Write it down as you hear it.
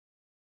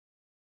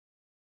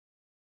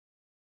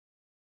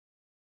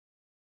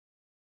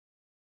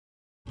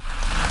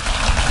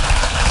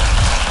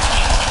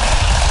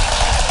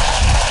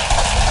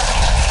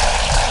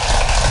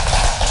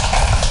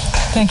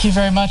Thank you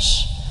very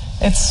much.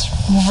 It's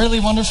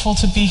really wonderful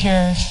to be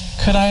here.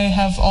 Could I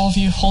have all of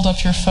you hold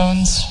up your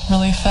phones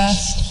really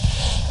fast?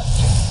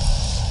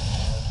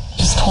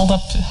 Just hold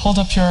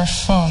up your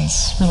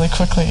phones really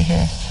quickly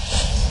here.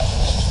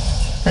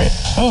 Great.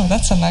 Oh,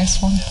 that's a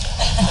nice one.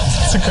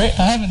 That's a great,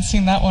 I haven't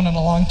seen that one in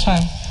a long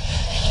time.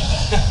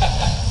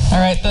 All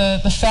right,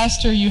 the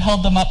faster you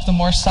held them up, the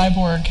more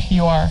cyborg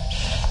you are.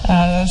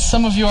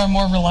 Some of you are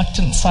more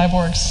reluctant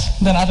cyborgs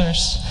than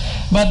others.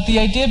 But the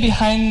idea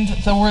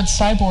behind the word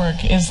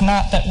cyborg is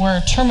not that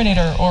we're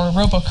Terminator or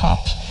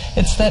Robocop.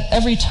 It's that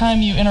every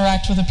time you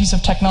interact with a piece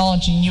of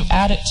technology, you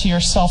add it to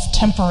yourself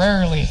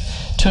temporarily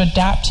to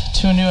adapt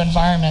to a new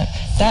environment.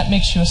 That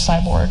makes you a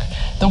cyborg.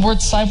 The word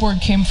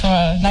cyborg came from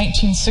a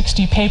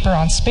 1960 paper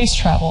on space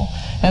travel,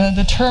 and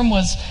the term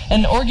was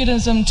an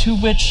organism to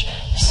which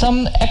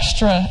some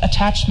extra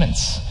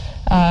attachments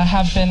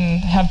have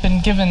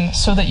been given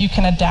so that you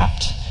can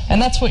adapt.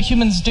 And that's what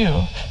humans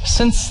do.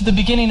 Since the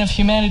beginning of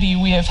humanity,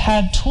 we have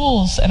had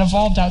tools and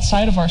evolved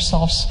outside of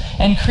ourselves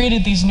and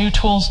created these new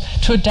tools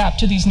to adapt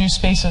to these new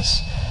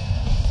spaces.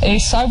 A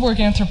cyborg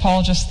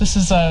anthropologist, this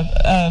is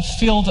a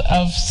field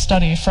of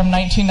study from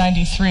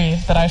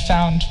 1993 that I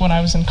found when I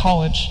was in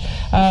college,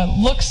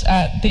 looks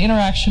at the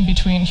interaction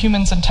between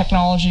humans and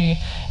technology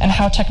and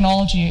how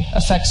technology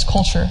affects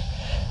culture.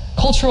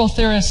 Cultural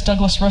theorist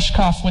Douglas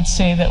Rushkoff would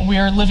say that we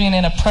are living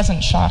in a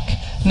present shock,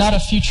 not a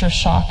future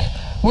shock.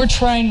 We're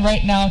trying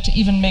right now to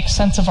even make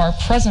sense of our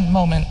present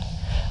moment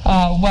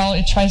while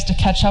it tries to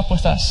catch up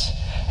with us.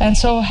 And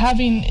so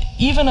having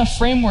even a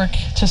framework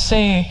to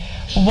say,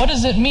 what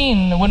does it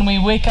mean when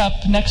we wake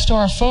up next to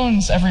our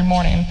phones every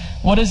morning?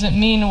 What does it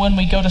mean when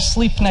we go to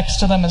sleep next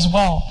to them as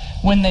well?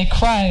 When they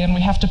cry and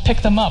we have to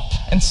pick them up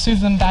and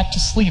soothe them back to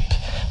sleep?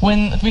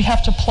 When we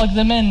have to plug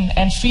them in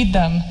and feed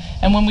them?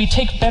 And when we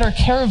take better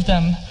care of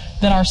them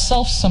than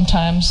ourselves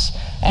sometimes,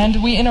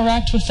 and we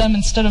interact with them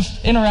instead of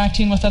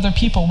interacting with other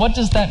people? What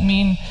does that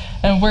mean,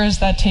 and where is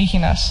that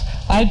taking us?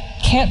 I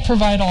can't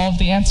provide all of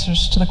the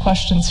answers to the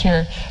questions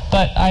here,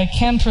 but I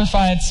can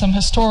provide some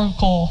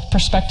historical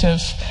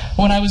perspective.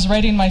 When I was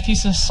writing my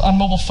thesis on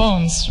mobile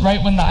phones,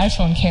 right when the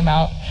iPhone came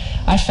out,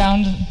 I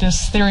found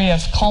this theory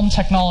of calm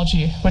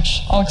technology,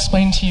 which I'll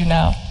explain to you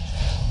now.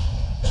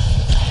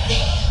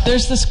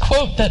 There's this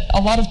quote that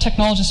a lot of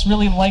technologists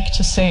really like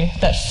to say,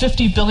 that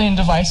 50 billion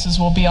devices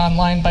will be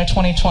online by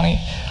 2020.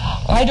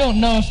 I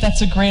don't know if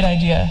that's a great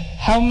idea.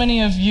 How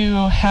many of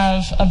you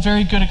have a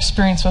very good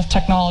experience with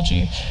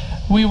technology?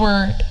 We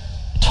were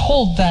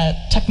told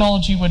that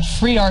technology would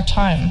free our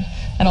time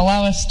and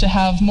allow us to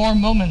have more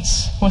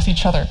moments with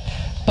each other.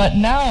 But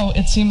now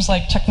it seems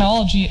like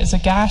technology is a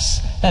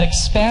gas that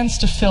expands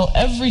to fill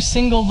every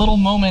single little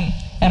moment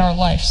in our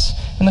lives.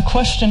 And the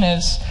question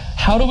is,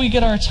 how do we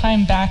get our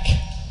time back,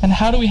 and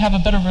how do we have a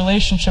better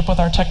relationship with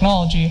our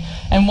technology,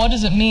 and what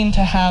does it mean to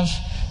have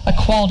a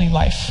quality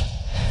life?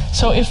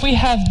 So if we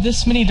have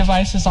this many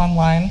devices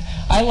online,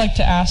 I like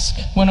to ask,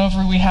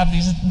 whenever we have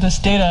this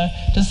data,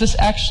 does this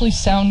actually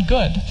sound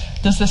good?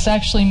 Does this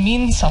actually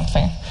mean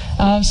something?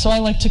 So I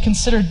like to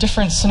consider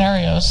different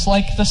scenarios,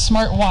 like the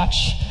smart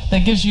watch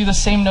that gives you the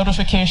same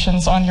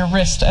notifications on your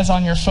wrist as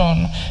on your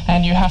phone,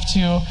 and you have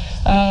to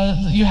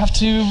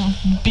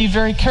be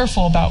very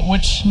careful about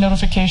which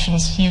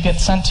notifications you get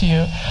sent to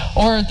you.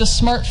 Or the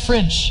smart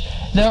fridge.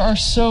 There are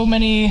so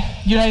many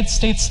United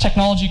States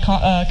technology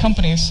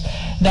companies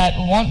that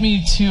want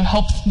me to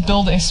help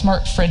build a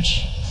smart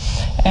fridge.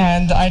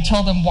 And I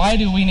tell them, why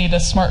do we need a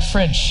smart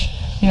fridge?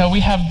 You know, we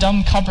have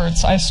dumb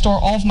cupboards. I store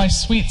all of my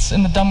sweets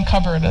in the dumb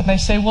cupboard. And they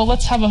say, well,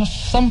 let's have a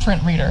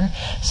thumbprint reader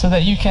so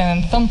that you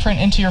can thumbprint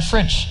into your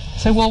fridge. I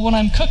say, well, when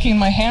I'm cooking,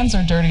 my hands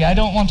are dirty. I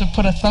don't want to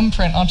put a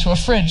thumbprint onto a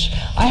fridge.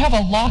 I have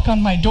a lock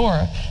on my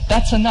door.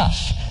 That's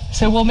enough. I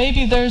say, well,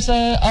 maybe there's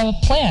a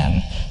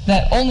plan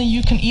that only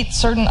you can eat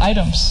certain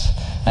items.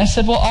 I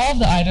said, well, all of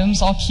the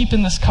items I'll keep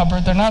in this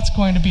cupboard. They're not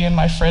going to be in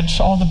my fridge,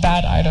 all the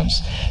bad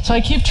items. So I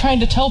keep trying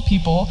to tell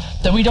people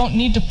that we don't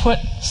need to put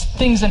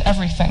things in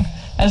everything.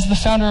 As the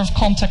founder of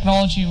Calm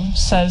Technology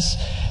says,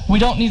 we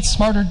don't need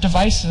smarter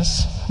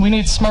devices, we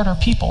need smarter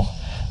people.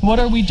 What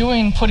are we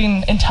doing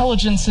putting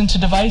intelligence into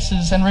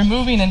devices and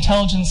removing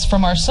intelligence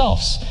from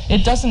ourselves?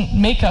 It doesn't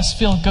make us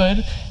feel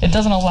good, it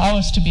doesn't allow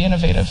us to be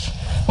innovative.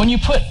 When you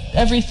put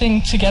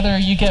everything together,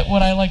 you get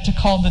what I like to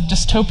call the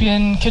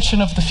dystopian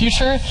kitchen of the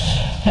future.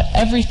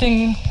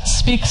 Everything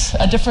speaks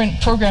a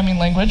different programming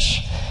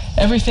language.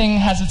 Everything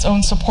has its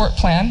own support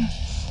plan.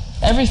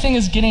 Everything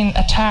is getting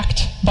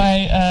attacked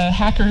by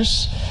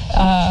hackers.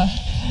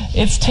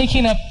 It's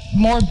taking up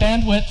more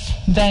bandwidth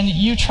than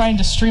you trying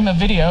to stream a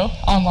video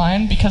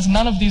online, because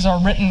none of these are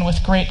written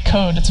with great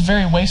code. It's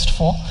very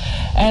wasteful.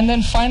 And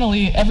then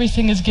finally,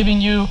 everything is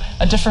giving you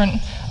a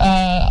different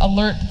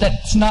alert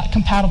that's not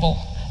compatible.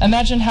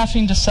 Imagine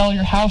having to sell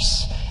your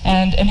house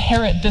and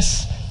inherit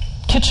this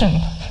kitchen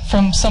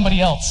from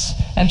somebody else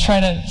and try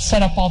to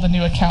set up all the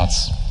new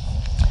accounts.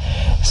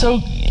 So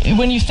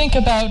when you think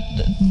about,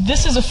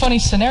 this is a funny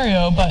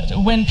scenario, but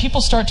when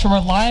people start to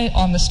rely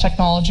on this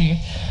technology,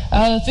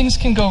 things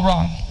can go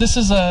wrong. This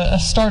is a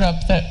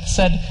startup that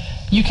said,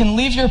 You can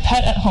leave your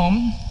pet at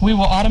home. We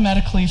will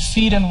automatically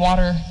feed and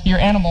water your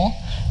animal,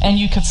 and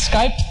you could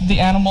Skype the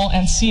animal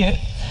and see it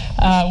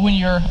when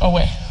you're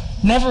away.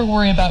 Never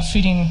worry about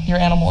feeding your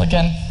animal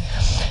again.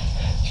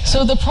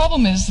 So the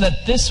problem is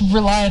that this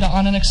relied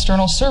on an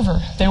external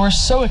server. They were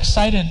so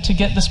excited to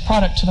get this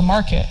product to the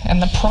market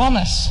and the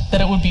promise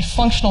that it would be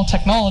functional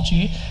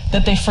technology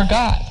that they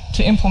forgot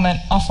to implement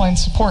offline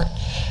support.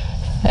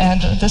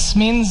 And this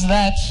means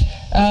that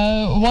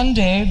one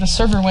day the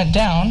server went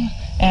down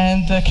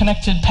and the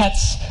connected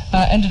pets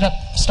ended up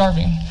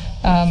starving.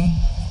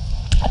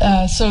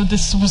 So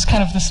this was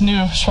kind of this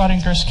new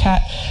Schrodinger's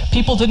cat.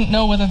 People didn't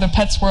know whether their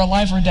pets were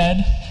alive or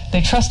dead.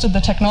 They trusted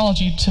the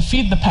technology to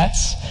feed the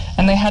pets,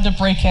 and they had to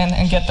break in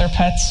and get their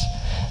pets.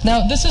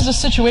 Now, this is a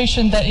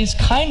situation that is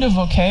kind of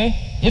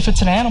okay if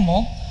it's an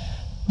animal,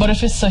 but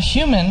if it's a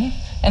human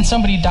and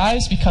somebody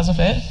dies because of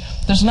it,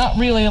 there's not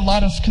really a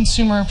lot of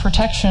consumer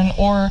protection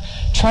or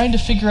trying to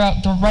figure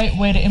out the right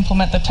way to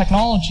implement the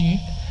technology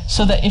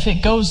so that if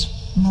it goes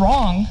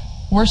wrong,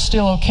 we're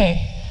still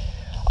okay.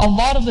 A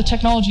lot of the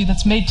technology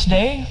that's made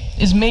today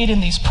is made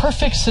in these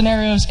perfect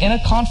scenarios in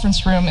a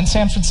conference room in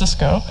San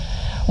Francisco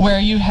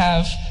where you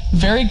have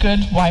very good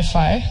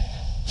Wi-Fi,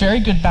 very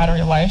good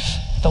battery life,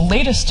 the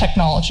latest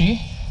technology,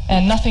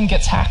 and nothing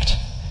gets hacked.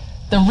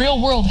 The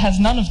real world has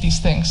none of these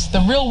things.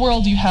 The real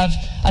world, you have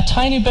a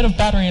tiny bit of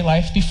battery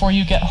life before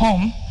you get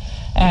home,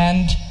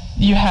 and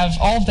you have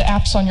all of the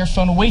apps on your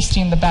phone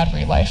wasting the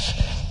battery life.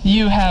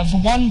 You have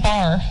 1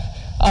 bar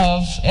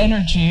of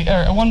energy,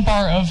 or 1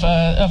 bar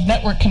of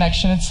network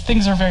connection.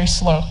 Things are very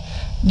slow.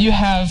 You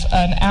have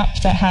an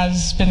app that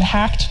has been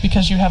hacked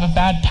because you have a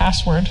bad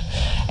password,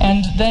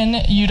 and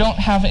then you don't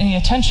have any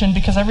attention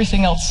because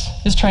everything else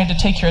is trying to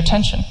take your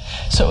attention.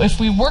 So if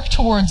we work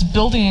towards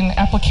building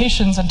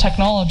applications and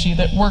technology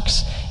that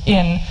works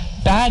in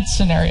bad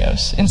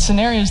scenarios, in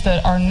scenarios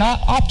that are not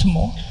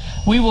optimal,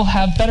 we will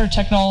have better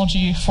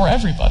technology for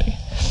everybody.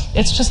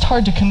 It's just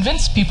hard to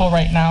convince people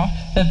right now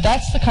that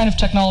that's the kind of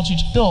technology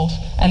to build,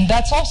 and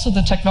that's also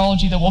the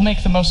technology that will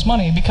make the most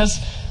money because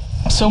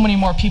so many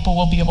more people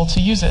will be able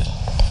to use it.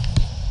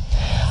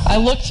 I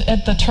looked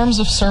at the terms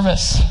of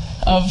service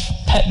of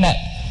PetNet.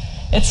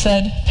 It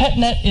said,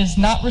 PetNet is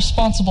not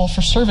responsible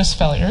for service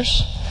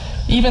failures,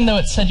 even though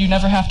it said you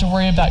never have to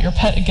worry about your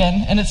pet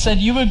again, and it said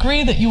you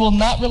agree that you will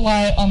not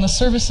rely on the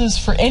services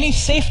for any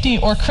safety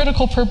or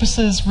critical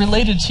purposes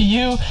related to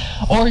you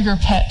or your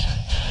pet.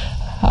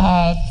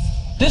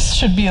 This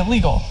should be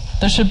illegal.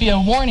 There should be a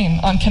warning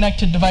on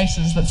connected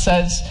devices that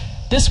says,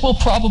 this will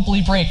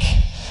probably break.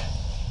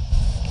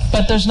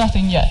 But there's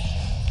nothing yet.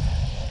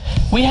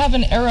 We have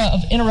an era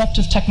of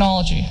interruptive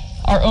technology.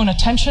 Our own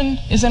attention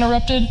is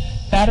interrupted,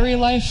 battery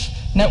life,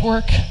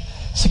 network,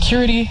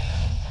 security.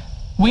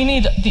 We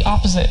need the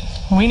opposite.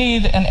 We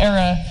need an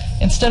era,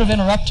 instead of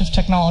interruptive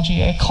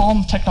technology, a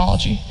calm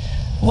technology.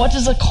 What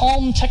does a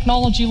calm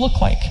technology look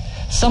like?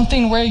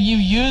 Something where you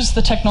use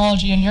the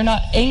technology and you're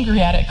not angry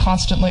at it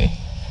constantly.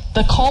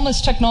 The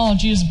calmest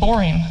technology is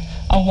boring.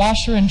 A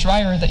washer and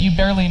dryer that you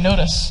barely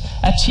notice.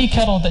 A tea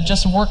kettle that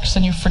just works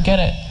and you forget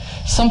it.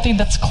 Something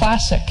that's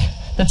classic,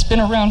 that's been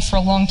around for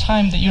a long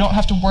time that you don't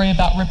have to worry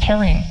about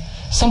repairing.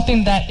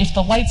 Something that if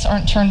the lights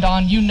aren't turned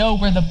on, you know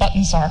where the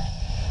buttons are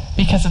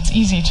because it's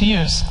easy to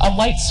use. A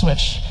light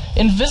switch.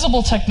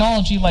 Invisible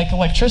technology like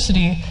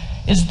electricity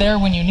is there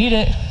when you need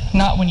it,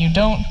 not when you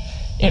don't.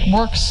 It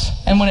works,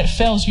 and when it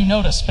fails you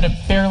notice, but it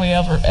barely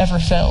ever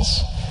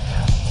fails.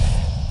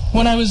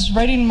 When I was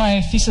writing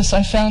my thesis,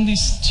 I found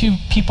these 2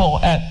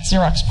 people at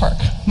Xerox PARC,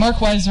 Mark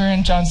Weiser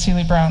and John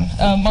Seeley Brown.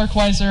 Mark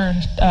Weiser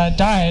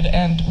died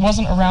and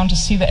wasn't around to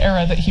see the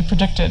era that he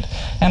predicted,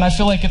 and I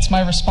feel like it's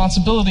my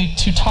responsibility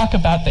to talk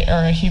about the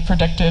era he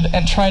predicted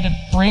and try to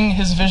bring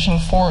his vision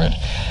forward.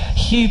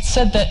 He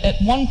said that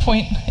at one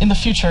point in the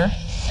future,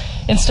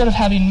 instead of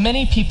having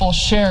many people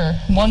share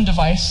one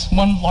device,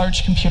 one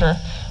large computer,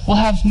 we'll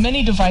have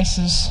many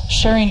devices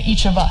sharing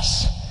each of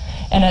us.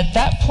 And at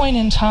that point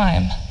in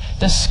time,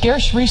 the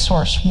scarce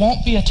resource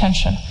won't be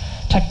attention,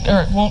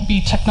 or it won't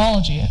be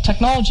technology.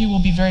 Technology will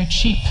be very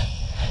cheap.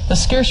 The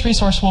scarce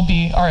resource will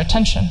be our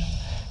attention.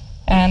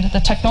 And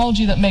the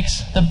technology that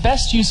makes the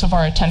best use of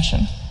our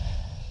attention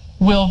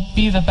will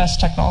be the best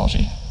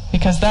technology,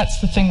 because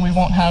that's the thing we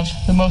won't have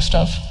the most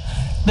of.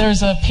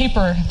 There's a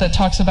paper that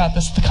talks about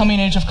this, the coming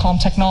age of calm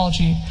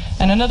technology,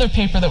 and another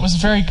paper that was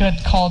very good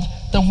called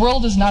The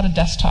World is Not a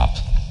Desktop.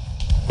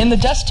 In the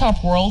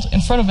desktop world,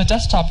 in front of a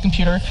desktop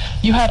computer,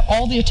 you had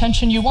all the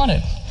attention you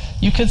wanted.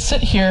 You could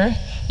sit here,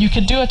 you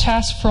could do a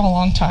task for a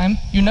long time,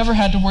 you never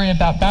had to worry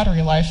about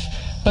battery life,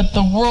 but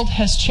the world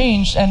has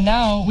changed and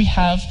now we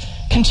have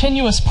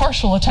continuous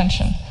partial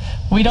attention.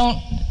 We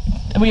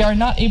are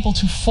not able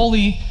to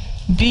fully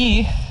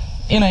be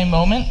in a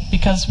moment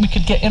because we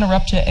could get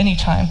interrupted at any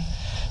time.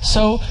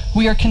 So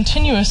we are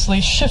continuously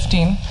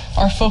shifting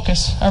our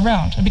focus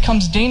around. It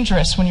becomes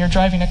dangerous when you're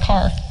driving a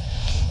car.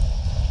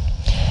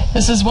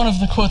 This is one of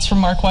the quotes from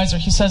Mark Weiser.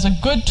 He says, "A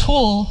good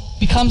tool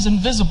becomes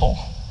invisible,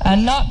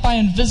 and not by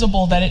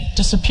invisible that it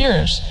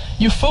disappears.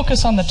 You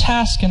focus on the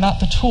task and not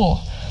the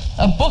tool.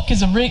 A book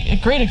is a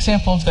great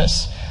example of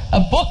this. A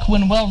book,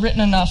 when well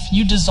written enough,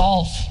 you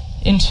dissolve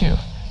into.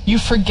 You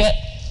forget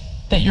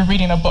that you're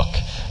reading a book.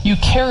 You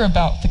care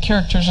about the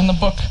characters in the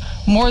book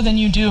more than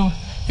you do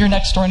your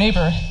next door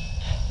neighbor.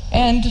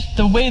 And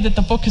the way that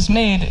the book is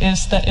made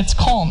is that it's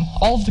calm.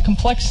 All of the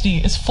complexity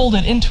is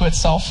folded into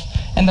itself,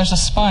 and there's a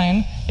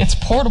spine. It's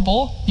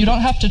portable. You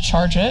don't have to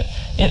charge it.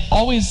 It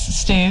always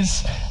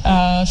stays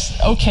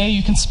okay.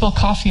 You can spill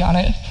coffee on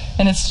it,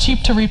 and it's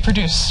cheap to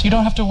reproduce. You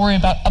don't have to worry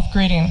about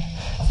upgrading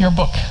your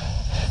book.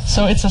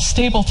 So it's a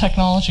stable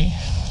technology.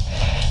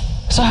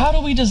 So how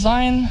do we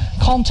design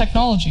calm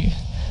technology?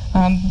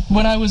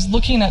 When I was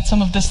looking at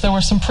some of this, there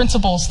were some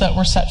principles that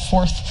were set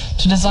forth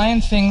to design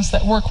things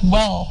that work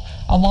well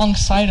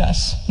alongside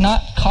us,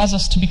 not cause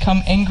us to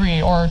become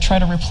angry or try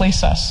to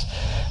replace us.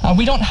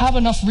 We don't have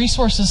enough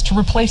resources to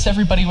replace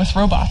everybody with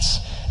robots.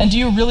 And do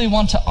you really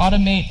want to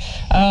automate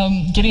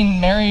getting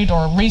married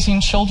or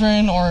raising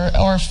children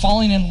or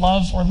falling in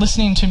love or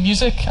listening to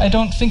music? I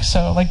don't think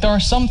so. Like, there are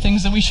some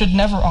things that we should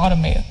never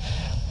automate.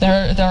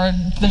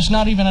 There's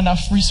not even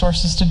enough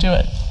resources to do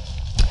it.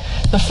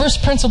 The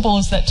first principle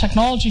is that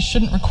technology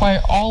shouldn't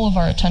require all of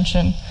our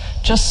attention,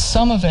 just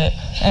some of it,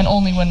 and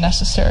only when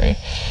necessary.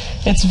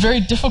 It's very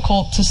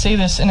difficult to say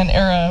this in an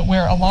era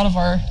where a lot of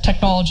our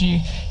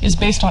technology is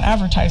based on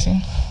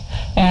advertising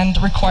and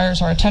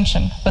requires our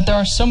attention. But there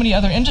are so many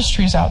other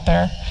industries out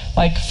there,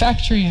 like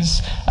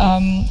factories,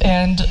 like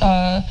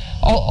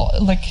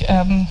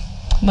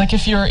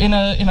if you're in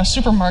a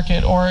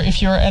supermarket or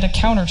if you're at a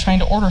counter trying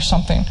to order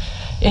something,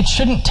 it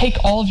shouldn't take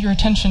all of your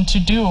attention to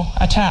do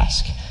a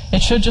task.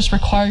 It should just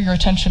require your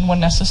attention when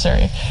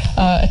necessary.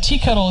 A tea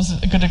kettle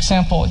is a good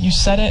example. You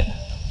set it,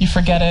 you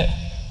forget it,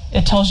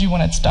 it tells you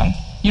when it's done.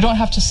 You don't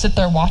have to sit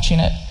there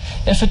watching it.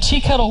 If a tea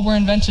kettle were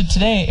invented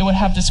today, it would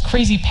have this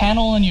crazy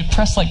panel and you'd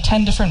press like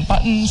 10 different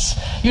buttons.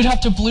 You'd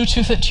have to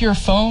Bluetooth it to your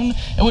phone.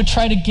 It would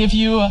try to give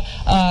you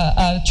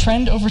a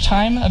trend over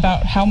time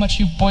about how much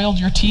you boiled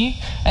your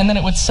tea, and then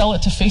it would sell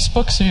it to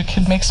Facebook so you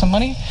could make some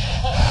money.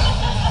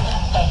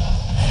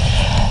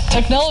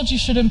 Technology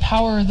should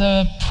empower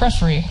the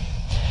periphery.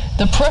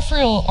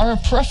 Our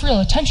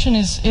peripheral attention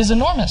is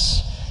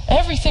enormous.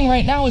 Everything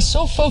right now is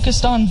so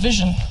focused on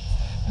vision.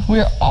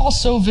 We're all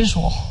so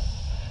visual.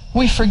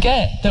 We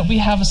forget that we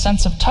have a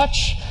sense of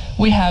touch,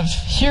 we have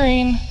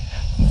hearing,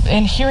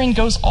 and hearing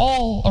goes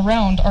all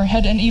around our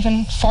head and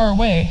even far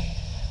away.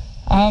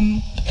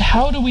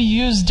 How do we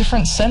use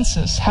different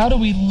senses? How do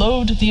we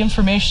load the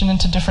information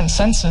into different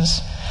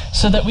senses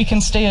so that we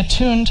can stay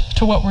attuned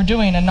to what we're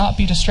doing and not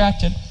be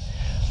distracted?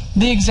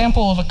 The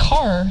example of a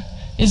car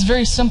is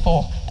very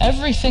simple.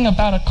 Everything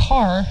about a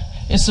car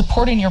is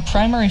supporting your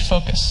primary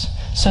focus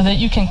so that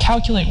you can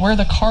calculate where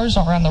the cars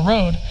are on the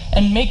road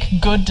and make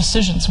good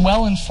decisions,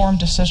 well-informed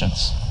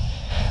decisions.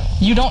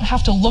 You don't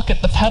have to look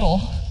at the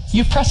pedal.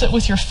 You press it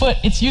with your foot.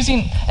 It's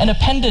using an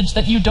appendage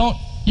that you don't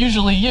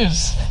usually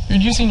use. You're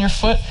using your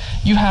foot.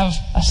 You have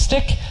a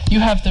stick.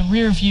 You have the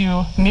rear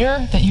view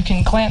mirror that you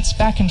can glance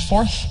back and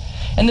forth.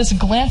 And this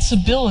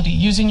glanceability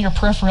using your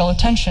peripheral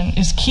attention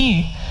is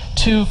key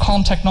to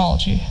calm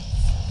technology.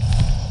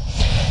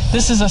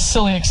 This is a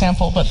silly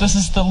example, but this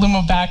is the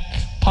Lumoback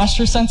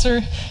posture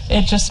sensor.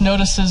 It just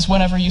notices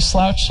whenever you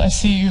slouch. I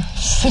see you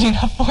sitting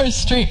up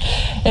Forest Street.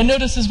 It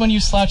notices when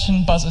you slouch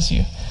and buzzes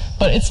you.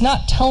 But it's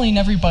not telling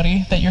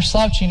everybody that you're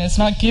slouching. It's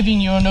not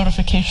giving you a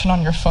notification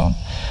on your phone.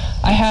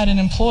 I had an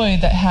employee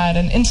that had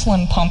an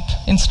insulin pump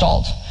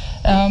installed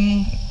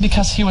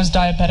because he was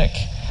diabetic.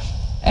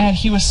 And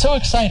he was so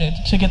excited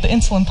to get the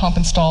insulin pump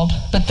installed,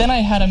 but then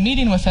I had a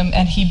meeting with him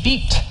and he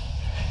beeped.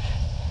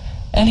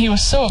 And he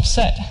was so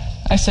upset.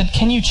 I said,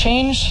 "Can you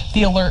change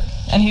the alert?"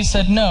 And he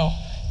said, "No,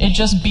 it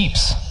just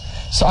beeps."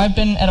 So I've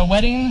been at a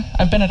wedding,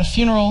 I've been at a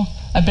funeral,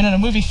 I've been in a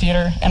movie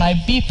theater, and I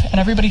beep and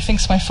everybody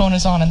thinks my phone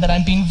is on and that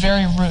I'm being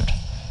very rude.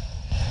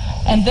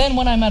 And then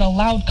when I'm at a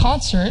loud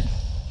concert,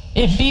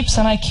 it beeps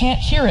and I can't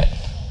hear it,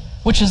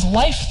 which is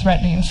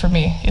life-threatening for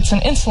me. It's an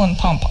insulin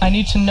pump. I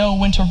need to know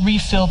when to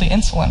refill the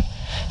insulin.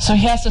 So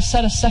he has to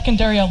set a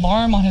secondary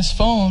alarm on his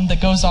phone that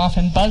goes off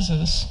and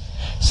buzzes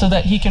so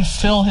that he can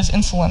fill his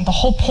insulin. The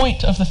whole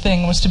point of the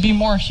thing was to be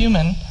more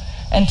human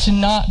and to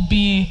not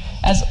be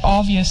as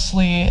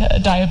obviously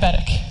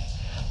diabetic.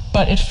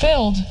 But it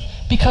failed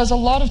because a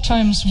lot of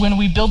times when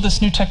we build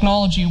this new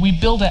technology, we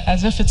build it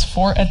as if it's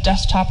for a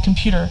desktop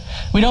computer.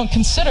 We don't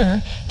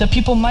consider that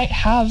people might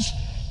have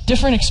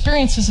different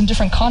experiences and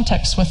different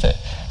contexts with it.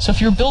 So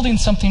if you're building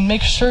something,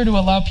 make sure to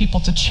allow people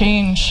to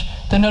change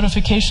the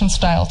notification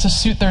style to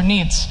suit their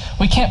needs.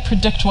 We can't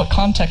predict what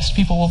context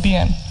people will be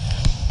in.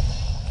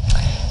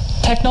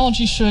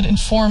 Technology should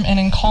inform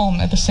and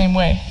calm at the same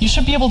way. You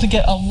should be able to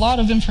get a lot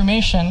of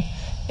information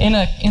in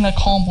a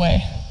calm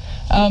way.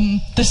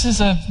 This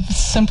is a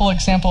simple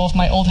example of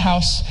my old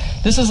house.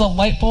 This is a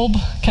light bulb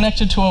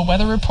connected to a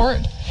weather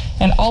report,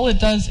 and all it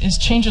does is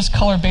changes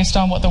color based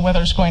on what the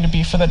weather is going to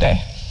be for the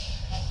day.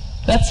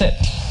 That's it.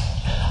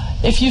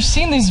 If you've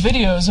seen these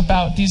videos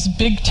about these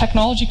big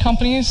technology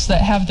companies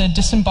that have the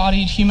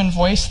disembodied human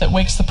voice that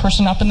wakes the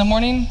person up in the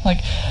morning,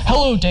 like,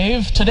 hello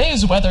Dave,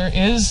 today's weather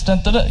is da,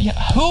 da, da. Yeah,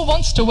 who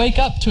wants to wake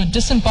up to a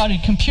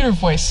disembodied computer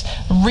voice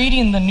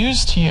reading the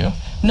news to you?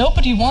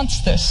 Nobody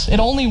wants this. It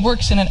only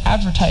works in an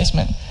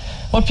advertisement.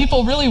 What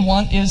people really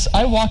want is,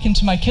 I walk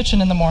into my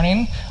kitchen in the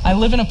morning, I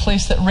live in a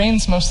place that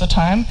rains most of the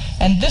time,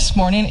 and this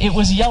morning it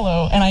was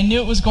yellow, and I knew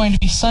it was going to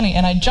be sunny,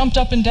 and I jumped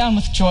up and down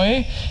with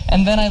joy,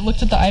 and then I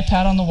looked at the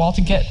iPad on the wall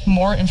to get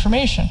more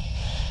information.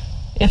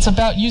 It's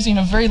about using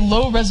a very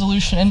low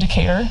resolution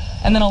indicator,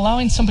 and then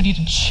allowing somebody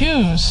to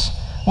choose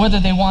whether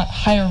they want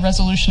higher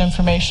resolution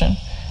information.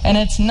 And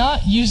it's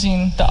not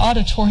using the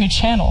auditory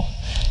channel.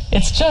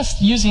 It's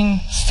just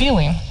using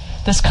feeling,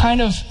 this kind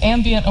of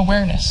ambient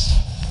awareness.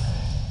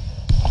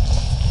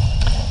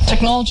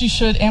 Technology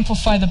should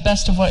amplify the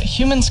best of what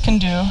humans can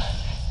do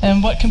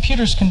and what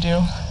computers can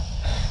do.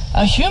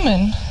 A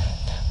human,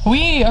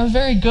 we are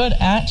very good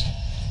at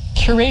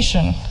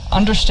curation,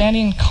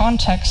 understanding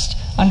context,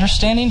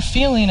 understanding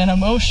feeling and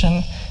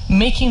emotion,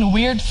 making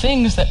weird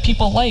things that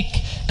people like,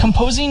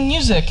 composing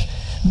music,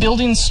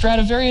 building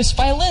Stradivarius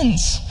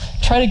violins.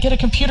 Try to get a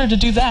computer to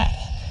do that.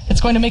 It's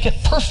going to make it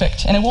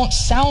perfect, and it won't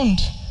sound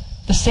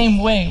the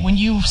same way. When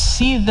you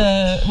see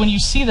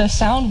the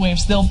sound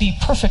waves, they'll be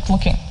perfect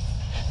looking.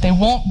 They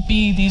won't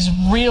be these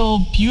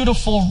real,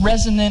 beautiful,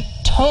 resonant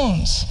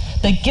tones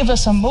that give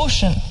us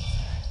emotion.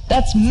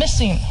 That's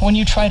missing when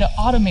you try to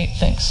automate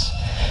things.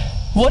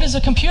 What is a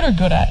computer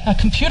good at? A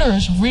computer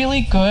is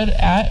really good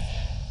at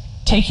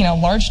taking a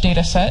large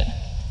data set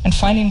and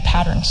finding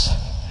patterns.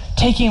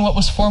 Taking what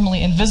was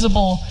formerly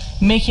invisible,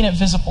 making it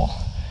visible.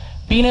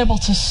 Being able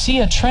to see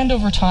a trend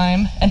over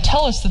time and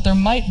tell us that there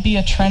might be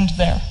a trend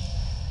there.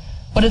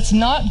 But it's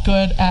not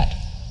good at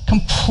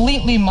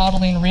completely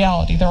modeling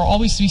reality. There will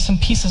always be some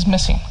pieces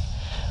missing.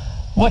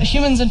 What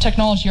humans and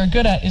technology are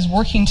good at is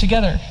working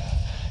together.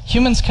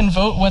 Humans can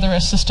vote whether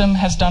a system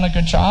has done a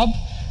good job,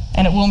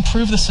 and it will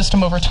improve the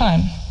system over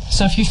time.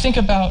 So if you think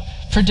about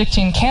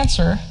predicting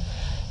cancer,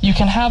 you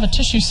can have a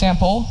tissue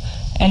sample,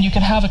 and you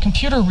can have a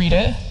computer read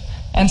it,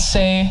 and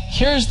say,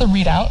 here's the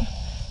readout,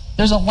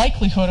 there's a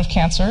likelihood of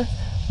cancer.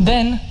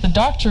 Then the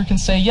doctor can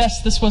say,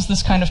 yes, this was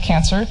this kind of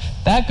cancer.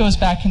 That goes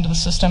back into the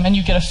system, and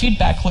you get a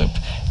feedback loop.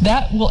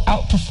 That will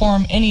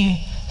outperform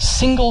any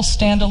single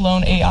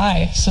standalone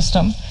AI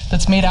system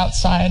that's made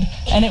outside,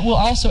 and it will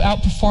also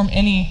outperform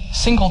any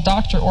single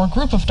doctor or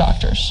group of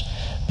doctors,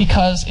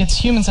 because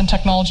it's humans and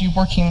technology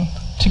working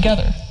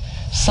together,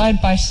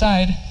 side by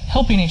side,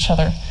 helping each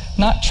other,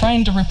 not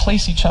trying to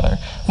replace each other.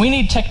 We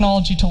need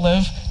technology to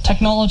live.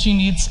 Technology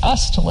needs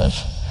us to live.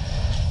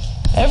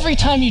 Every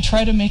time you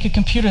try to make a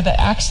computer that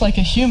acts like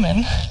a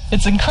human,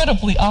 it's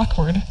incredibly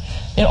awkward.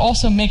 It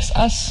also makes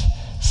us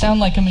sound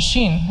like a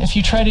machine. If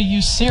you try to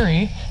use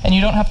Siri and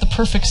you don't have the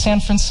perfect San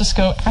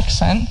Francisco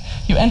accent,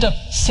 you end up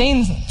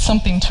saying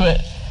something to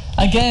it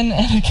again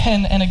and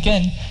again and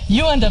again.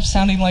 You end up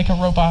sounding like a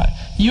robot.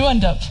 You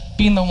end up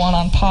being the one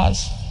on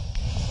pause.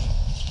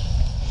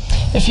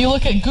 If you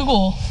look at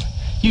Google,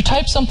 you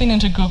type something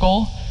into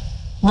Google,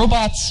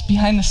 robots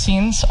behind the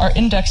scenes are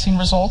indexing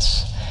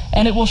results,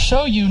 and it will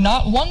show you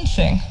not one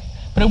thing,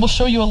 but it will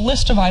show you a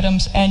list of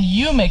items, and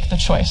you make the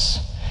choice.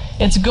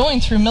 It's going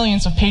through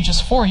millions of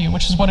pages for you,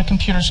 which is what a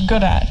computer's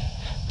good at.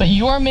 But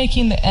you're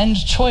making the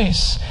end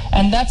choice,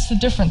 and that's the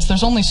difference.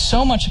 There's only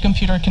so much a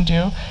computer can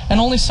do, and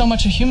only so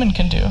much a human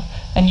can do.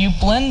 And you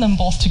blend them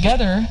both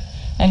together,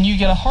 and you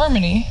get a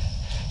harmony.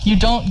 You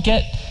don't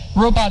get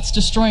robots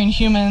destroying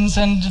humans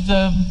and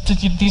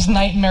these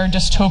nightmare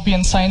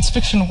dystopian science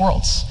fiction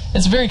worlds.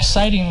 It's very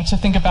exciting to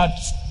think about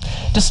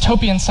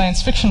dystopian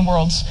science fiction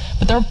worlds,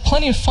 but there are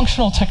plenty of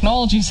functional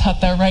technologies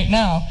out there right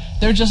now.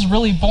 They're just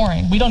really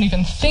boring. We don't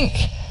even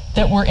think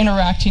that we're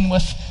interacting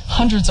with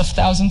hundreds of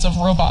thousands of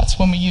robots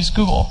when we use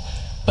Google.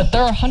 But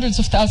there are hundreds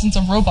of thousands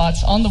of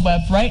robots on the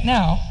web right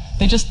now.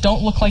 They just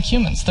don't look like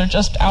humans. They're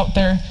just out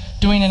there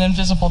doing an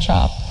invisible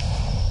job.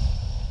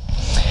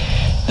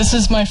 This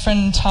is my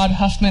friend Todd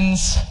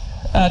Huffman's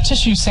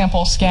tissue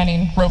sample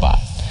scanning robot.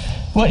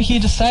 What he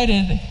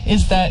decided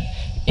is that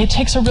it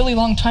takes a really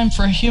long time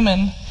for a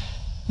human.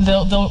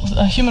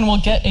 A human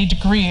will get a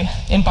degree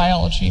in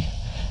biology,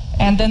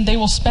 and then they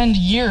will spend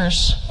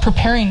years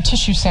preparing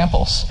tissue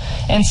samples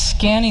and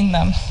scanning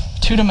them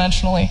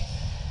two-dimensionally.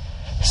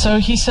 So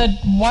he said,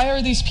 why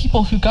are these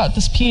people who got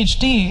this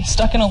PhD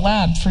stuck in a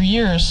lab for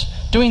years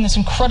doing this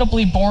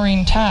incredibly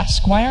boring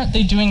task? Why aren't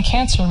they doing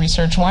cancer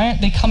research? Why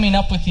aren't they coming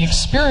up with the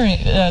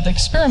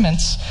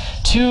experiments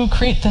to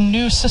create the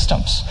new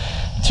systems,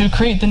 to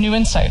create the new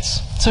insights?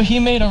 So he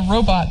made a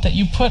robot that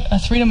you put a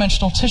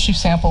three-dimensional tissue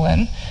sample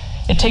in.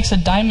 It takes a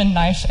diamond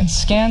knife and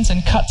scans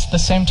and cuts at the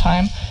same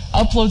time,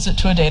 uploads it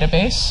to a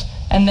database,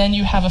 and then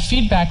you have a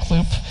feedback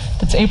loop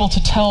that's able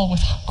to tell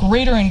with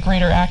greater and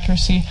greater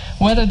accuracy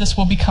whether this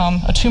will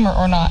become a tumor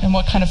or not, and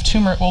what kind of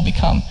tumor it will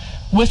become,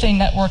 with a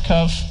network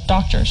of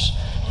doctors.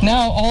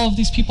 Now all of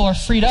these people are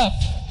freed up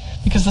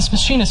because this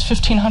machine is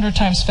 1,500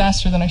 times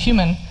faster than a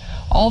human.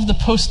 All of the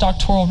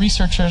postdoctoral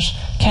researchers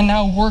can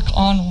now work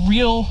on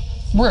real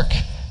work.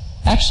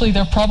 Actually,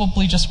 they're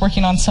probably just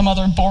working on some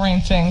other boring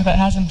thing that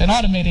hasn't been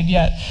automated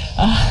yet.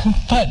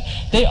 But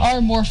they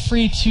are more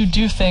free to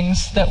do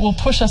things that will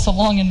push us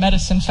along in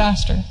medicine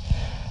faster.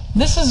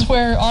 This is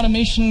where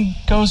automation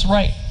goes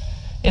right.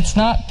 It's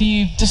not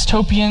the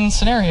dystopian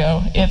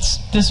scenario. It's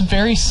this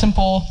very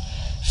simple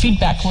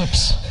feedback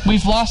loops.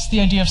 We've lost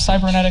the idea of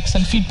cybernetics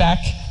and feedback,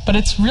 but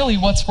it's really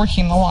what's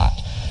working a lot.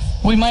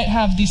 We might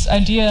have this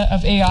idea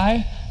of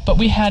AI, but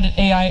we had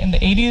AI in the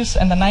 80s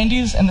and the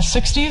 90s and the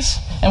 60s,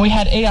 and we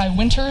had AI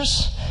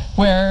winters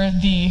where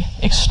the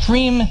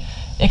extreme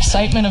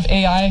excitement of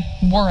AI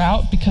wore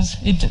out because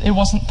it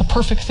wasn't the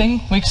perfect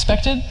thing we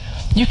expected.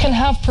 You can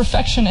have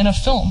perfection in a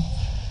film.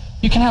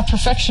 You can have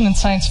perfection in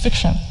science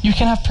fiction. You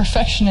can have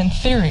perfection in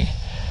theory.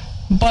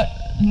 But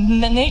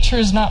nature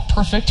is not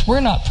perfect. We're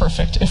not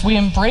perfect. If we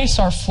embrace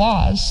our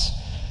flaws,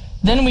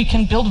 then we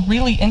can build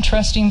really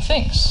interesting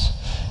things.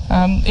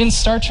 In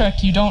Star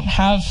Trek, you don't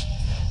have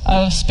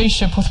a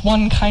spaceship with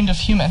one kind of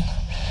human,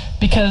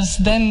 because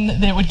then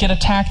they would get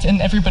attacked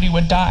and everybody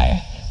would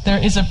die. There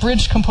is a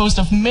bridge composed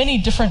of many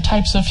different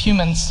types of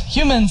humans.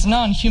 Humans,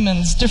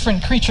 non-humans,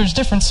 different creatures,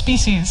 different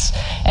species.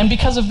 And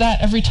because of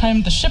that, every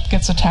time the ship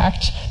gets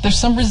attacked, there's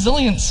some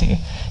resiliency.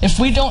 If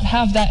we don't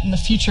have that in the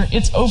future,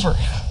 it's over.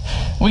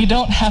 We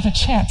don't have a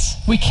chance.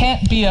 We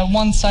can't be a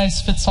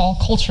one-size-fits-all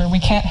culture. We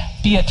can't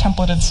be a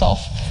templated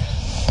self.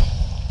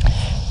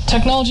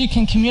 Technology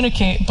can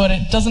communicate, but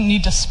it doesn't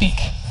need to speak.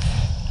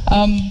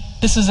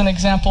 This is an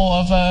example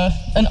of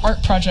an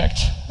art project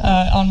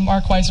on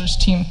Mark Weiser's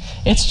team.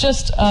 It's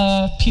just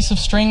a piece of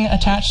string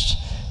attached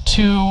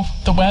to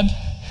the web,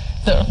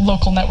 the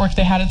local network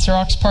they had at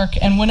Xerox PARC,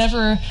 and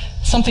whenever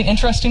something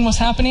interesting was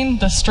happening,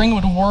 the string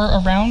would whir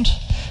around,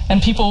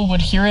 and people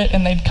would hear it,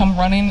 and they'd come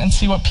running and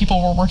see what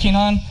people were working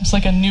on. It's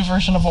like a new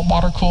version of a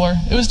water cooler.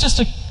 It was just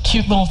a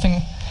cute little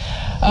thing.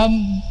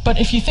 But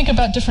if you think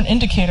about different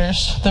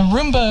indicators, the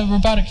Roomba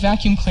robotic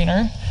vacuum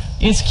cleaner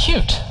is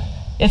cute.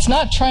 It's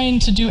not trying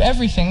to do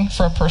everything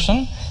for a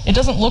person. It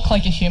doesn't look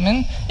like a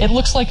human. It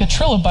looks like a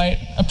trilobite,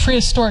 a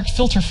prehistoric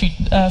filter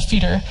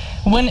feeder.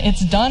 When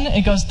it's done,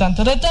 it goes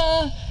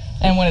dun-da-da-da,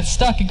 and when it's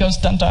stuck, it goes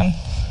dun-dun.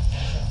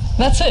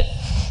 That's it.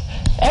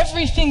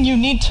 Everything you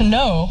need to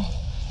know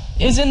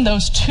is in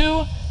those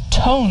two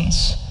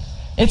tones.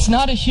 It's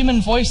not a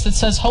human voice that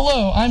says,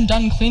 "Hello, I'm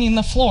done cleaning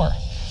the floor."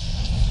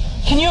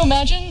 Can you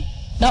imagine?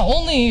 Not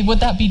only would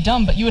that be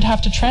dumb, but you would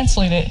have to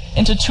translate it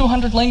into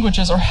 200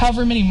 languages or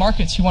however many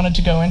markets you wanted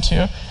to go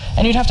into.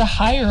 And you'd have to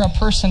hire a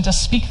person to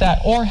speak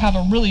that or have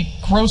a really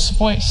gross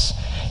voice.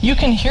 You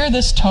can hear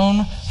this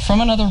tone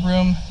from another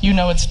room, you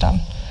know it's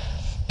done.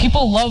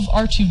 People love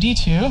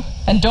R2-D2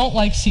 and don't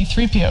like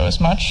C-3PO as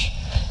much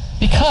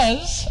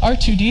because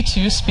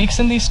R2-D2 speaks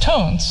in these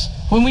tones.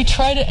 When we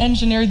try to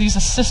engineer these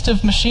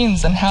assistive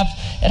machines and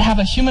have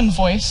a human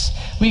voice,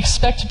 we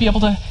expect to be able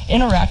to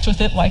interact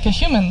with it like a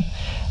human.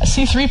 A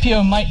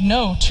C-3PO might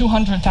know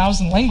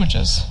 200,000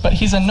 languages, but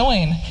he's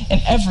annoying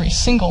in every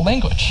single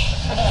language.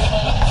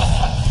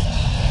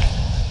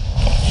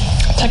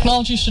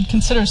 Technology should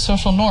consider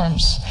social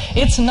norms.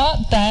 It's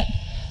not that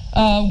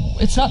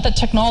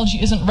technology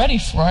isn't ready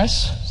for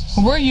us.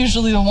 We're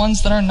usually the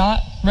ones that are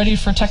not ready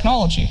for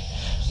technology.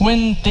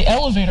 When the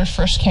elevator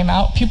first came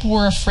out, people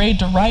were afraid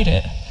to ride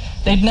it.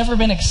 They'd never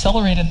been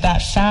accelerated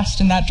that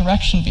fast in that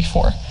direction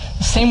before.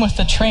 The same with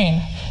the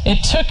train.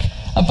 It took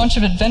a bunch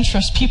of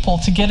adventurous people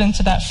to get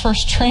into that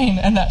first train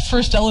and that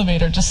first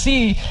elevator to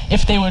see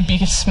if they would be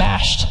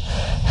smashed.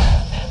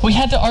 We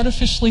had to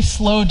artificially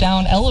slow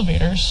down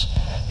elevators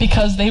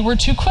because they were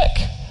too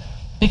quick.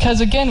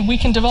 Because again, we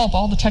can develop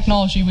all the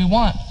technology we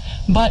want,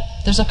 but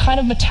there's a kind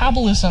of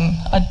metabolism,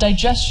 a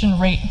digestion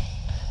rate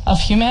of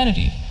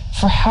humanity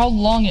for how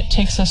long it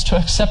takes us to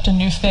accept a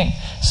new thing.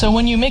 So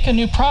when you make a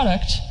new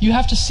product, you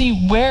have to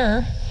see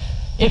where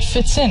it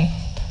fits in.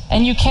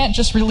 And you can't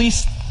just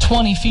release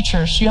 20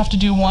 features. You have to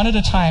do one at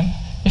a time.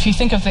 If you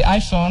think of the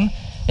iPhone,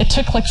 it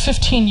took like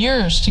 15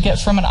 years to get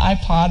from an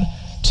iPod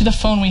to the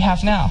phone we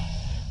have now.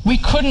 We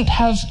couldn't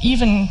have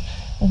even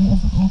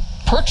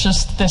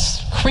purchased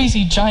this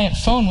crazy giant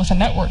phone with a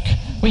network.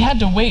 We had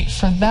to wait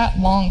for that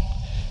long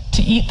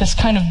to eat this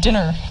kind of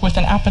dinner with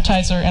an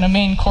appetizer and a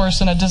main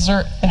course and a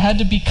dessert. It had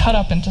to be cut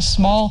up into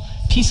small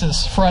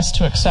pieces for us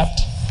to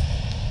accept.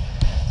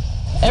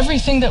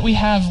 Everything that we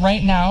have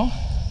right now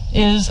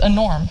is a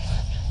norm.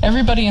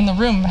 Everybody in the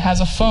room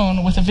has a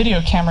phone with a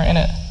video camera in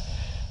it.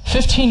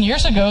 15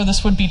 years ago,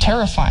 this would be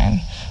terrifying.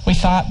 We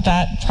thought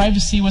that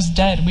privacy was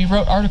dead. We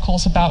wrote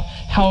articles about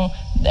how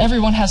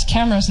everyone has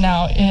cameras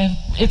now.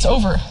 It's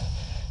over.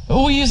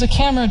 We use a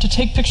camera to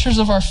take pictures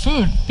of our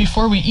food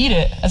before we eat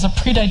it as a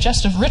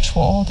pre-digestive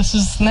ritual. This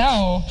is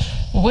now,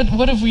 what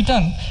have we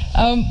done?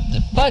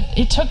 But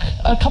it took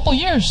a couple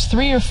years,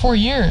 3 or 4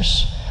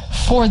 years,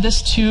 for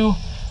this to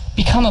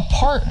become a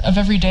part of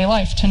everyday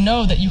life, to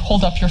know that you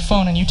hold up your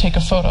phone and you take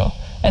a photo,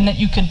 and that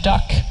you could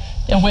duck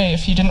away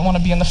if you didn't want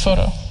to be in the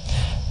photo.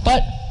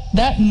 But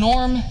that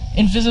norm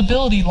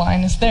invisibility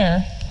line is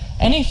there.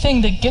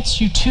 Anything that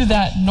gets you to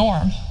that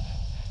norm,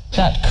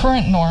 that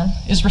current norm,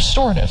 is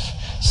restorative.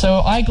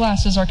 So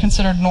eyeglasses are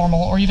considered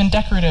normal, or even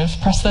decorative.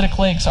 Prosthetic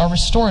legs are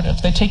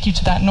restorative. They take you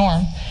to that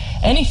norm.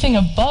 Anything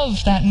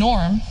above that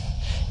norm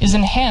is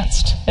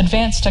enhanced,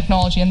 advanced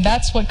technology, and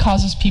that's what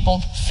causes people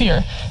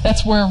fear.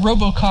 That's where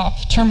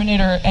RoboCop,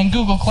 Terminator, and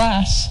Google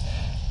Glass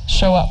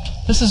show up.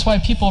 This is why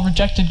people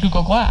rejected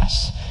Google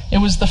Glass. It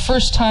was the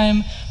first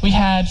time we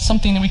had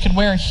something that we could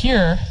wear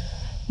here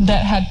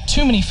that had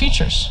too many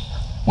features.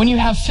 When you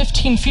have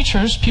 15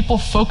 features, people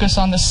focus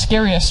on the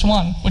scariest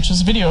one, which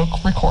is video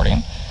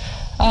recording.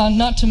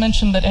 Not to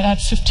mention that it had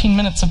 15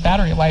 minutes of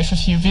battery life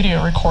if you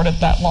video recorded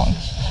that long.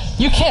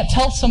 You can't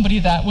tell somebody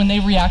that when they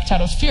react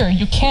out of fear.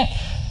 You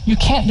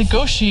can't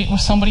negotiate with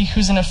somebody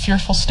who's in a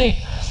fearful state.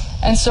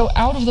 And so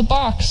out of the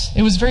box,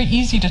 it was very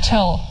easy to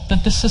tell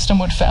that this system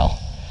would fail.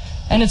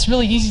 And it's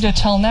really easy to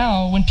tell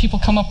now when people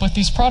come up with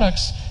these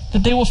products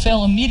that they will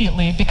fail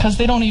immediately because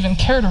they don't even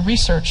care to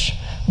research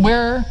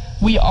where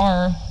we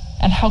are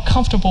and how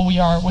comfortable we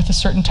are with a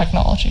certain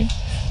technology.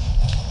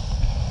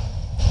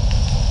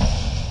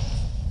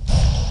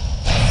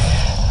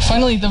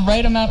 Finally, the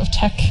right amount of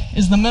tech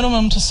is the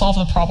minimum to solve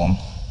the problem.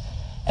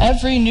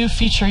 Every new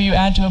feature you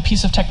add to a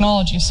piece of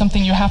technology is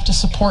something you have to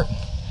support.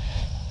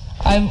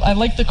 I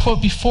like the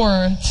quote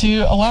before,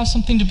 to allow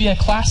something to be a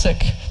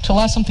classic, to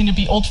allow something to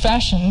be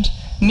old-fashioned,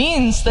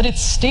 means that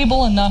it's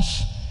stable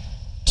enough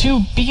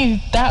to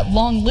be that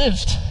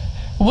long-lived.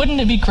 Wouldn't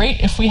it be great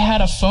if we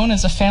had a phone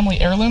as a family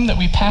heirloom that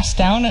we passed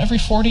down every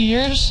 40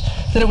 years?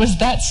 That it was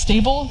that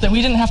stable, that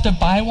we didn't have to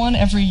buy one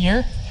every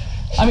year?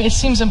 I mean, it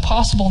seems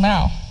impossible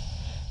now.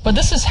 But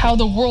this is how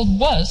the world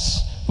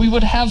was. We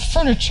would have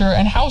furniture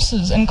and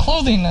houses and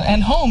clothing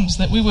and homes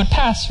that we would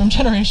pass from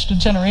generation to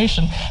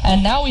generation.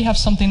 And now we have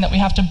something that we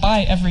have to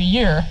buy every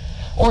year,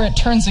 or it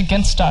turns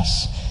against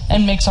us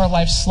and makes our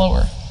lives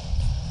slower.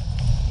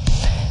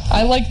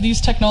 I like these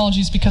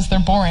technologies because they're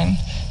boring.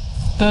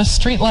 The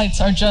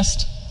streetlights are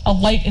just a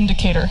light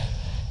indicator.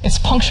 It's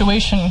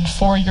punctuation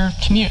for your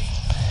commute.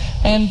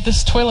 And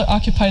this toilet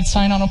occupied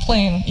sign on a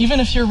plane, even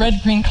if you're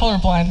red-green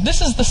colorblind,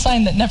 this is the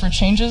sign that never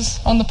changes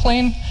on the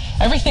plane.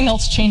 Everything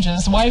else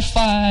changes,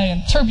 Wi-Fi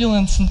and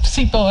turbulence and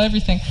seatbelt,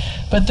 everything.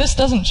 But this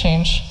doesn't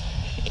change.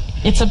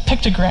 It's a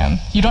pictogram.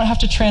 You don't have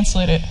to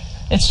translate it.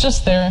 It's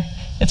just there.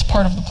 It's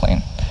part of the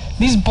plane.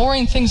 These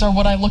boring things are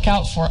what I look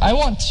out for. I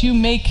want to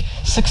make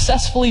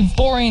successfully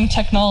boring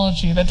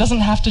technology that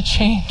doesn't have to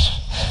change.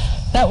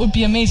 That would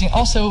be amazing.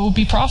 Also, it would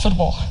be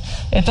profitable.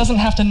 It doesn't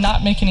have to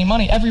not make any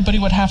money. Everybody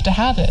would have to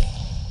have it.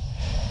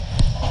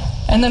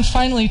 And then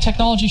finally,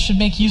 technology should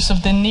make use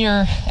of the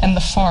near and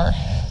the far.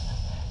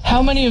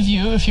 How many of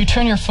you, if you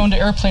turn your phone to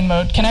airplane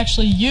mode, can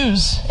actually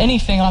use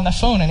anything on the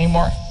phone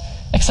anymore,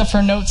 except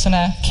for notes and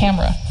a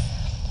camera?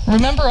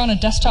 Remember on a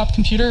desktop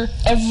computer,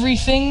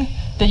 everything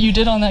that you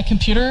did on that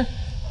computer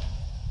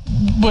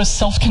was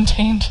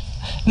self-contained.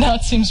 Now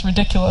it seems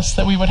ridiculous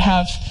that we would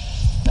have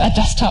a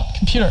desktop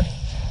computer.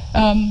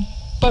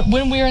 But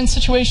when we are in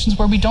situations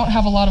where we don't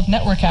have a lot of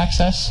network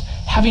access,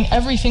 having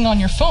everything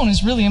on your phone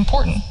is really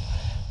important,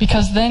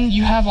 because then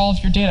you have all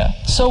of your data.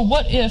 So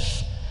what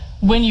if,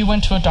 when you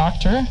went to a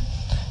doctor,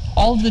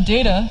 all of the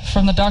data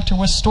from the doctor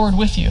was stored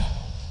with you?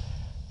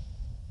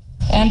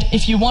 And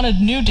if you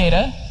wanted new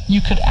data, you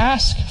could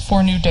ask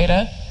for new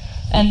data,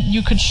 and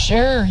you could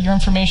share your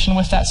information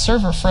with that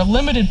server for a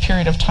limited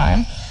period of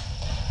time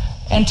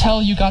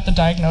until you got the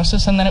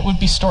diagnosis, and then it would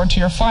be stored to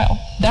your file.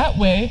 That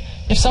way,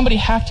 if somebody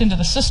hacked into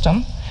the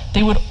system,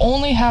 they would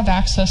only have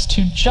access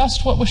to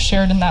just what was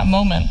shared in that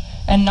moment,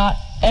 and not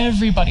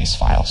everybody's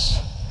files.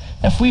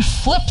 If we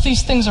flip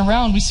these things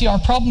around, we see our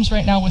problems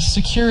right now with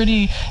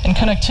security and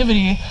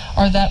connectivity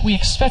are that we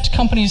expect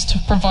companies to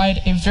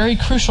provide a very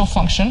crucial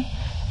function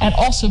and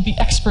also be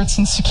experts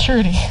in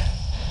security.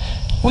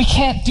 We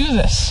can't do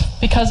this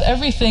because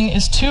everything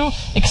is too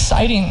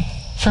exciting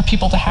for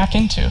people to hack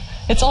into.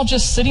 It's all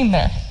just sitting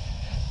there.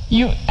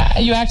 You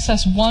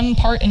access one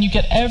part and you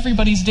get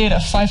everybody's data,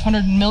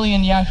 500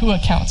 million Yahoo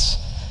accounts.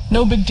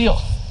 No big deal.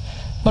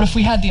 But if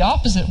we had the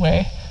opposite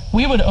way,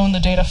 we would own the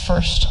data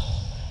first,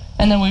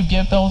 and then we'd be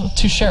able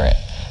to share it.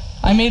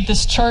 I made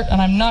this chart,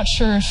 and I'm not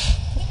sure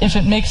if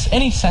it makes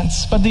any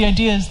sense, but the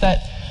idea is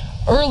that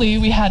early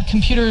we had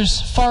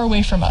computers far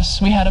away from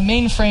us. We had a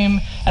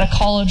mainframe at a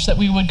college that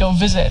we would go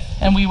visit,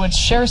 and we would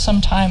share some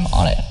time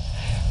on it.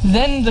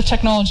 Then the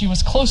technology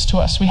was close to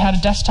us. We had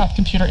a desktop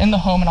computer in the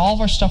home, and all of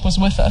our stuff was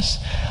with us.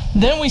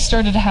 Then we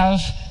started to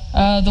have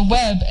the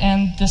web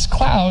and this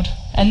cloud,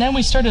 and then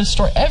we started to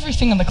store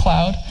everything in the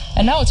cloud,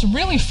 and now it's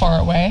really far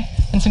away,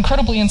 and it's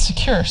incredibly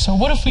insecure. So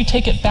what if we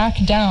take it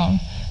back down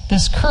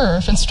this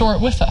curve and store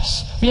it with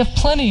us? We have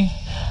plenty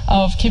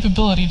of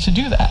capability to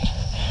do that.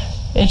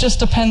 It just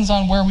depends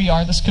on where we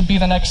are. This could be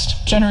the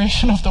next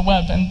generation of the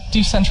web and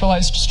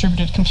decentralized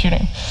distributed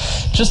computing.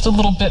 Just a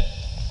little bit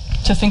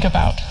to think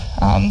about.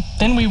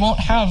 Then we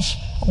won't have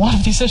a lot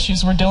of these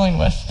issues we're dealing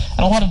with, and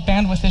a lot of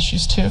bandwidth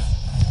issues too.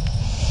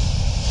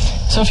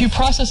 So if you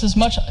process as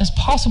much as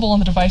possible on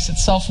the device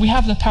itself, we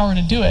have the power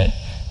to do it.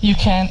 You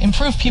can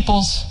improve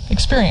people's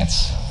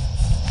experience.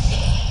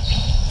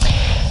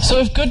 So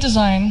if good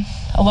design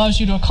allows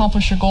you to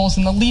accomplish your goals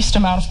in the least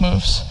amount of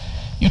moves.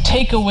 You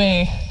take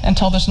away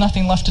until there's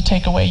nothing left to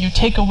take away. You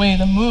take away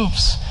the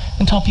moves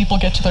until people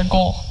get to their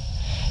goal.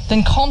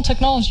 Then calm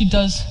technology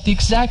does the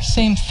exact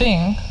same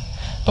thing,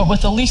 but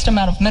with the least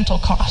amount of mental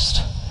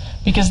cost,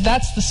 because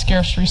that's the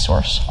scarce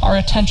resource, our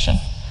attention,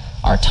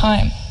 our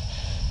time.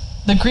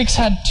 The Greeks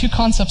had two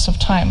concepts of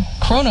time: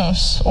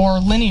 chronos, or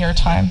linear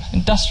time,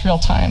 industrial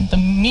time, the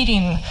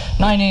meeting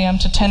 9 a.m.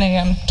 to 10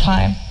 a.m.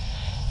 time,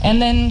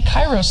 and then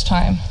kairos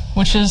time,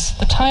 which is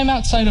the time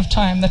outside of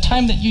time, the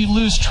time that you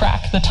lose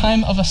track, the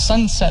time of a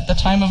sunset, the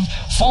time of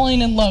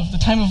falling in love, the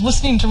time of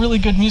listening to really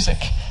good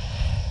music.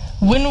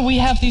 When we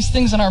have these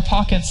things in our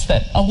pockets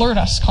that alert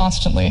us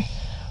constantly,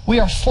 we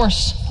are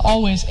forced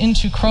always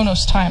into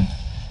chronos time,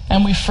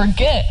 and we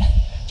forget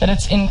that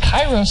it's in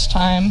kairos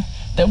time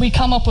that we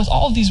come up with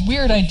all of these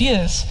weird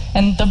ideas,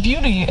 and the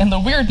beauty and the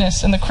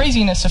weirdness and the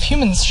craziness of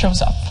humans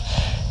shows up.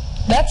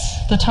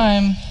 That's the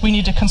time we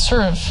need to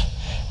conserve.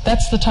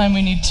 That's the time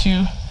we need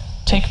to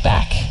take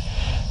back.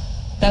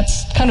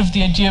 That's kind of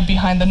the idea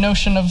behind the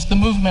notion of the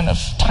movement of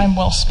time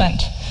well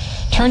spent.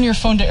 Turn your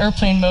phone to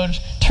airplane mode,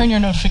 turn your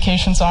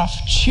notifications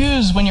off,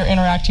 choose when you're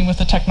interacting with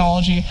the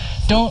technology.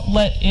 Don't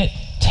let it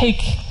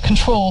take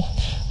control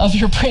of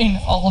your brain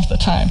all of the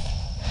time.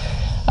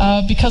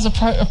 Because a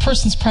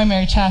person's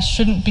primary task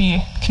shouldn't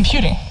be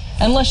computing.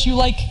 Unless you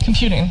like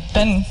computing,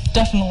 then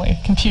definitely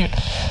compute.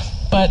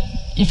 But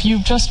if you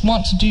just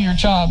want to do your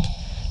job,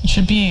 it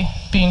should be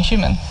being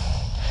human.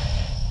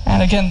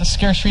 And again, the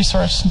scarce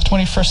resource in the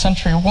 21st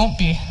century won't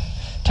be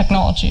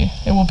technology,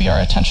 it will be our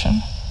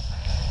attention.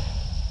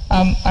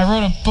 I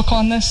wrote a book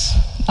on this.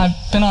 I've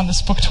been on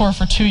this book tour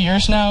for 2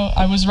 years now.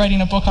 I was writing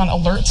a book on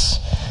alerts,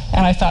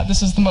 and I thought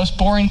this is the most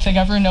boring thing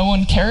ever, no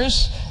one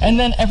cares. And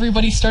then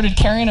everybody started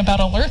caring about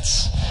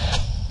alerts.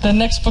 The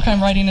next book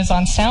I'm writing is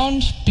on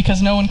sound,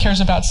 because no one cares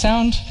about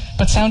sound,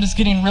 but sound is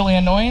getting really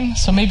annoying,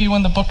 so maybe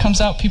when the book comes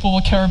out, people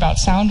will care about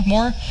sound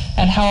more,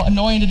 and how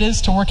annoying it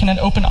is to work in an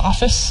open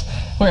office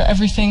where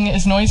everything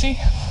is noisy.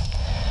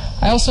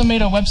 I also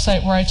made a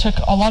website where I took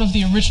a lot of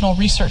the original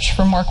research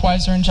from Mark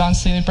Weiser and John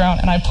Seeley Brown,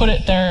 and I put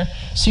it there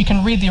so you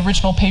can read the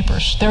original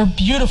papers. They're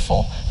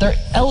beautiful, they're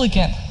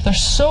elegant, they're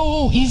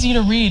so easy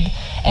to read,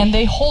 and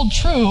they hold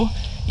true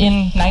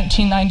in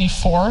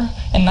 1994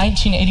 and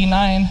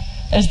 1989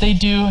 as they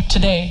do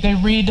today. They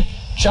read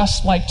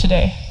just like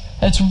today.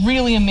 It's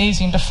really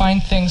amazing to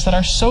find things that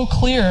are so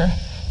clear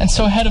and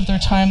so ahead of their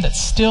time that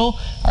still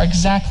are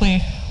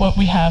exactly what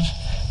we have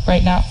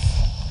right now.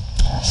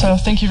 So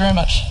thank you very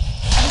much.